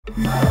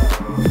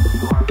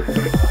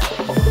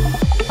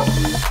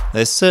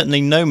There's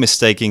certainly no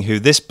mistaking who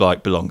this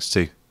bike belongs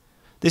to.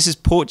 This is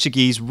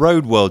Portuguese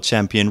road world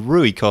champion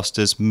Rui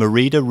Costa's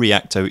Merida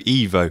Reacto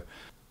Evo,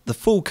 the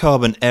full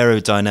carbon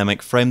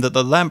aerodynamic frame that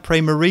the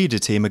Lamprey Merida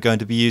team are going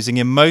to be using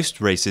in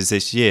most races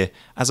this year,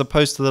 as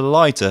opposed to the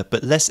lighter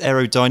but less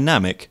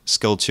aerodynamic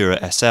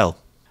Sculptura SL.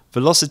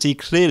 Velocity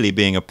clearly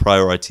being a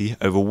priority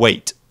over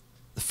weight.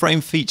 The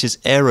frame features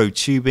aero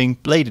tubing,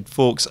 bladed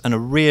forks and a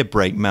rear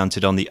brake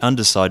mounted on the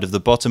underside of the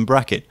bottom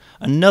bracket,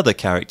 another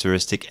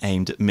characteristic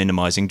aimed at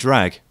minimising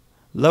drag.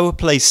 Lower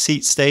place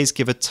seat stays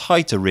give a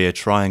tighter rear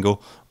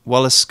triangle,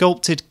 while a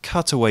sculpted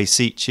cutaway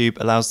seat tube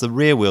allows the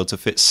rear wheel to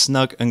fit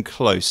snug and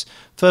close,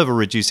 further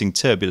reducing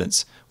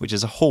turbulence, which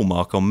is a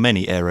hallmark on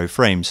many aero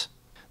frames.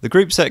 The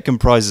group set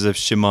comprises of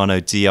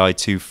Shimano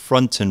Di2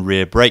 front and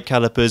rear brake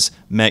calipers,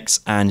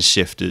 mechs and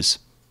shifters.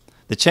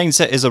 The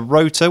chainset is a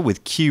rotor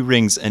with Q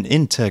rings and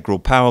integral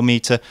power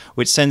meter,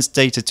 which sends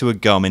data to a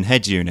Garmin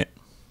head unit.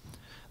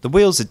 The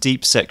wheels are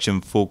deep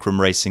section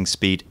Fulcrum Racing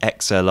Speed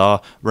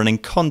XLR running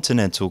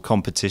Continental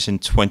Competition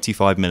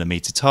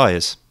 25mm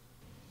tyres.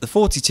 The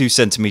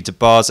 42cm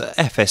bars are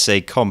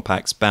FSA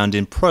compacts bound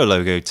in Pro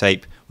logo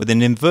tape with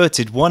an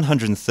inverted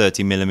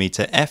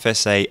 130mm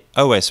FSA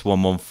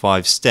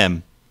OS115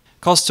 stem.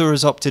 Costa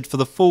has opted for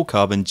the full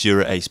carbon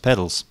Dura Ace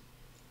pedals.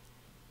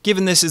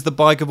 Given this is the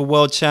bike of a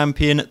world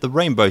champion, the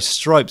rainbow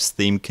stripes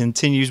theme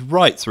continues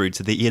right through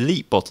to the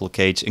elite bottle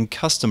cage and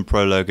custom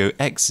Pro logo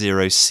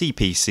X0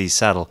 CPC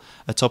saddle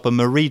atop a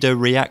Merida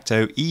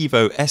Reacto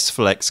Evo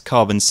S-Flex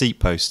carbon seat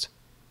post.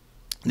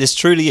 This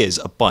truly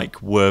is a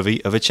bike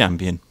worthy of a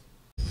champion.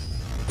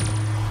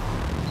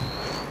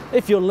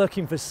 If you're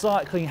looking for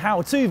cycling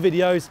how-to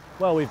videos,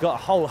 well, we've got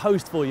a whole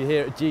host for you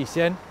here at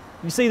GCN.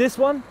 You see this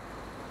one?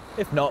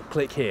 If not,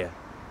 click here.